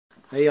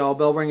Hey y'all,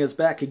 Bellbringer is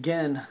back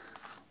again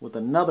with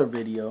another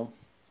video.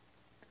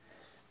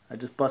 I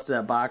just busted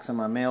that box and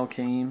my mail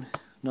came.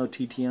 No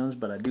TTMs,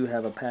 but I do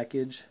have a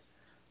package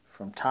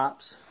from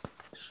Tops.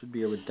 Should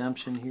be a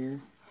redemption here.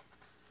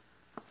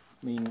 I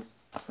mean,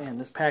 man,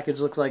 this package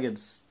looks like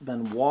it's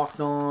been walked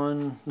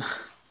on.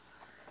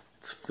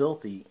 It's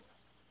filthy.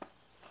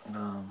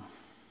 I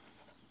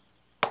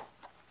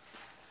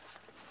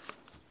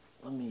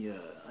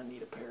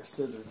need a pair of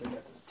scissors. I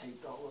got this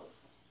taped all up.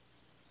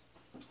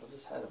 I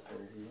just had a pair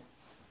here.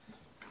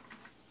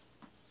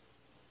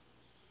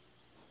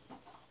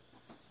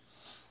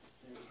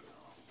 There you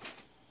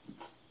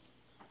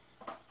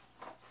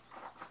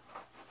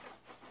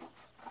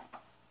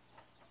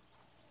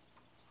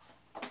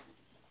go.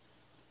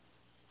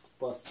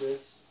 Bust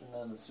this, and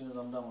then as soon as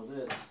I'm done with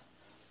this,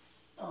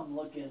 I'm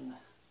looking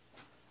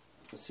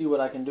to see what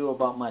I can do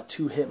about my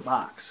 2-hit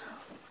box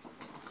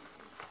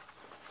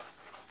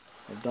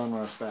of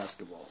Donruss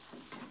basketball.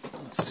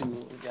 Let's see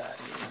what we got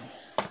here.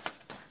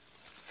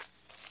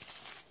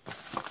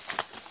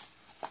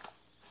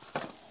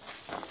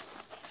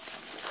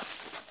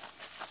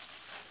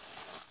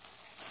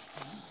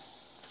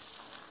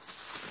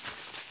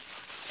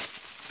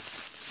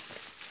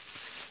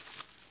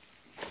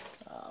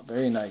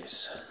 Very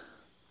nice.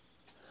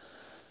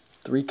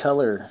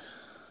 3-color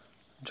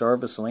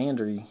Jarvis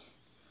Landry.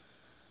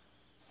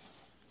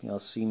 Y'all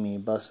see me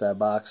bust that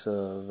box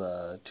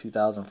of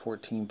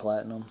 2014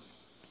 Platinum.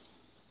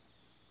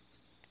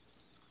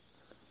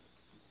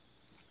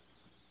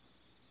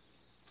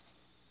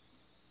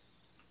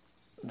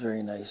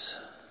 Very nice.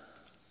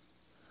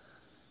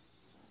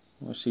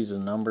 Wish these are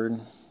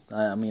numbered.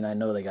 I mean, I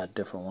know they got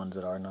different ones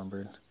that are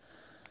numbered.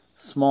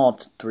 Small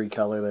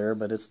 3-color there,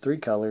 but it's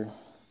 3-color.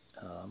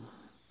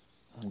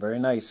 Very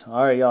nice.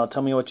 Alright, y'all.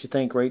 Tell me what you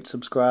think. Rate,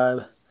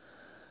 subscribe,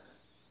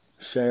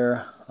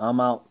 share. I'm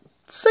out.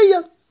 See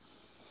ya!